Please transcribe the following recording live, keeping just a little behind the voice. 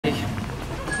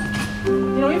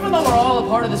all a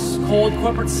part of this cold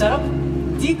corporate setup?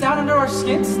 Deep down under our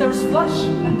skins, there's flesh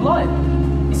and blood.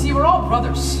 You see, we're all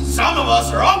brothers. Some of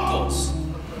us are uncles.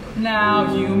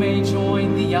 Now you may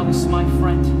join the Elks, my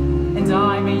friend, and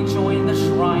I may join the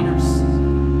Shriners.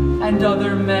 And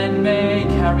other men may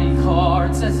carry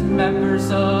cards as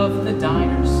members of the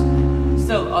diners.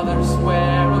 Still others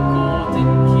wear a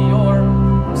golden key or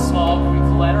a small Greek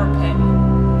letter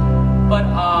pen. But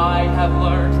I have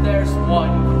learned there's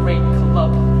one great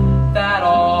club that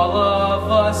all of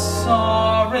us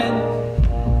are in.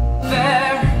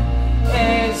 There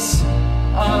is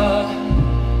a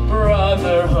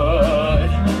brotherhood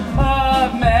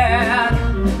of man,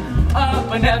 a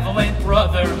benevolent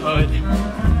brotherhood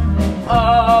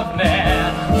of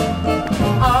man,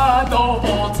 a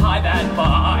noble tie that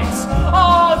binds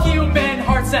all human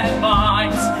hearts and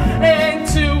minds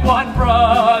into one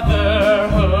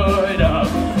brotherhood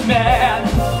of man.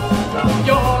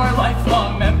 Your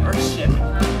lifelong membership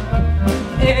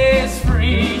is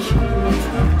free.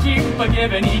 Keep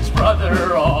giving each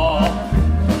brother all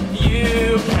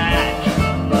you can.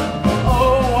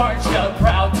 Oh, aren't you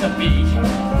proud to be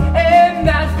in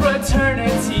that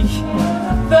fraternity,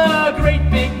 the great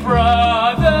big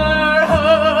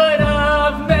brotherhood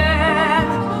of man?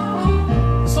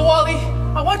 So, Wally,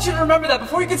 I want you to remember that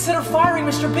before you consider firing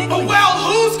Mr. Biggley. Well,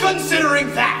 who's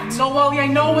considering that? So, Wally, I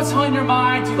know what's on your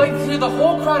mind. You'd like to clear the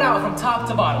whole crowd out from top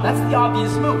to bottom. That's the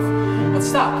obvious move. But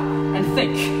stop and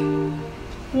think.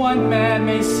 One man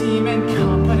may seem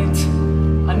incompetent,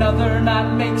 another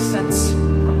not make sense,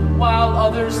 while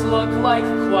others look like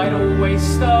quite a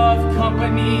waste of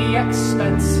company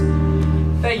expense.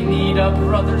 They need a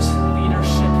brother's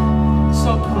leadership,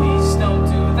 so please don't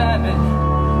do them in.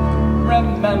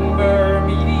 Remember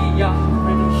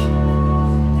mediocrity.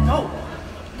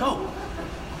 Go.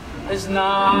 Is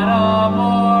not a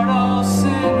mortal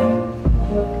sin.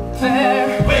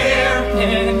 There, we're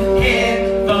in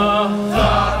the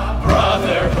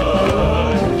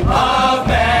brotherhood of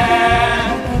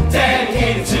man,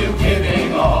 dedicated to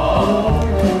giving all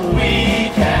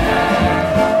we can.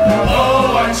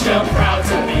 Oh, aren't you proud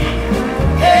to be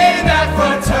in that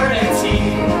fraternity,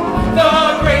 the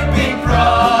great big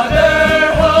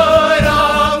brotherhood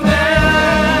of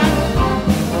man?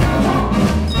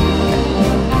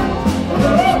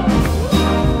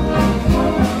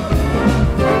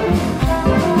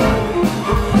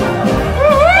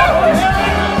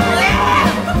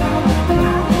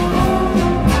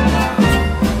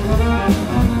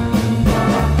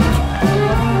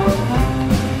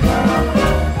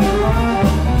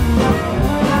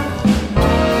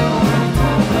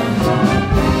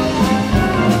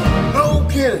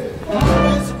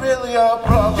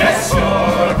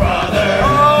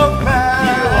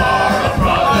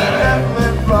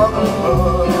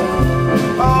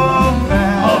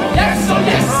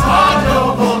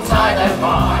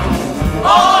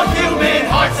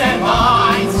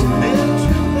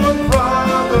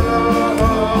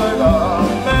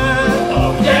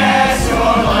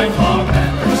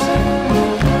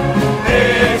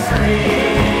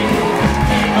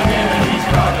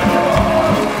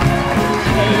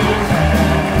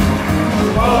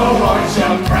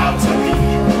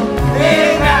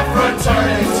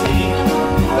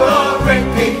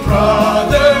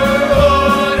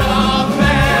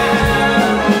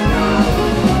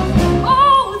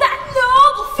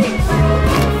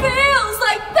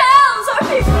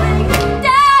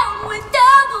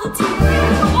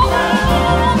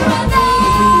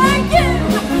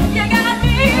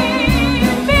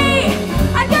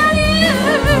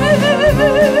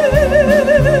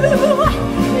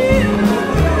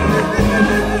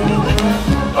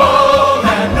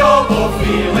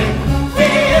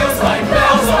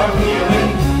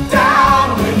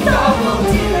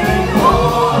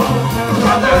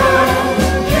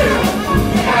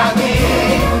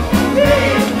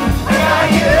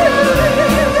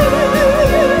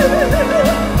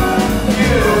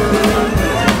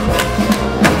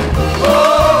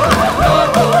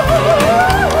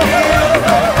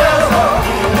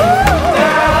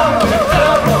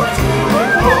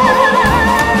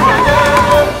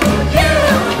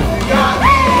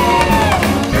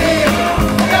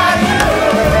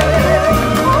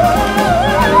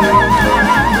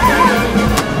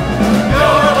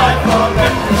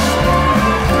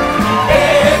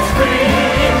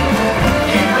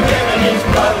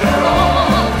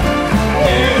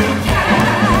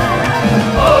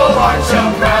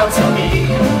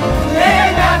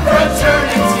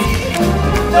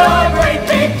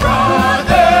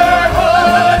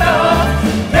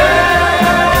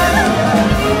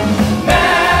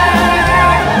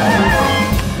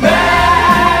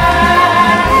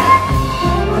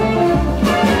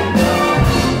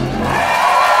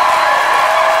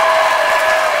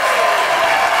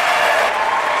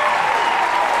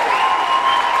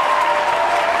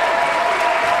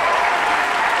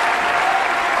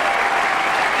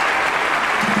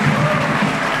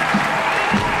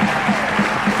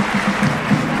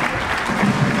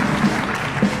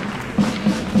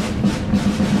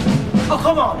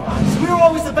 come on, guys. We were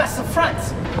always the best of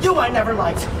friends. You I never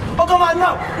liked. Oh, come on,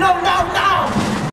 no!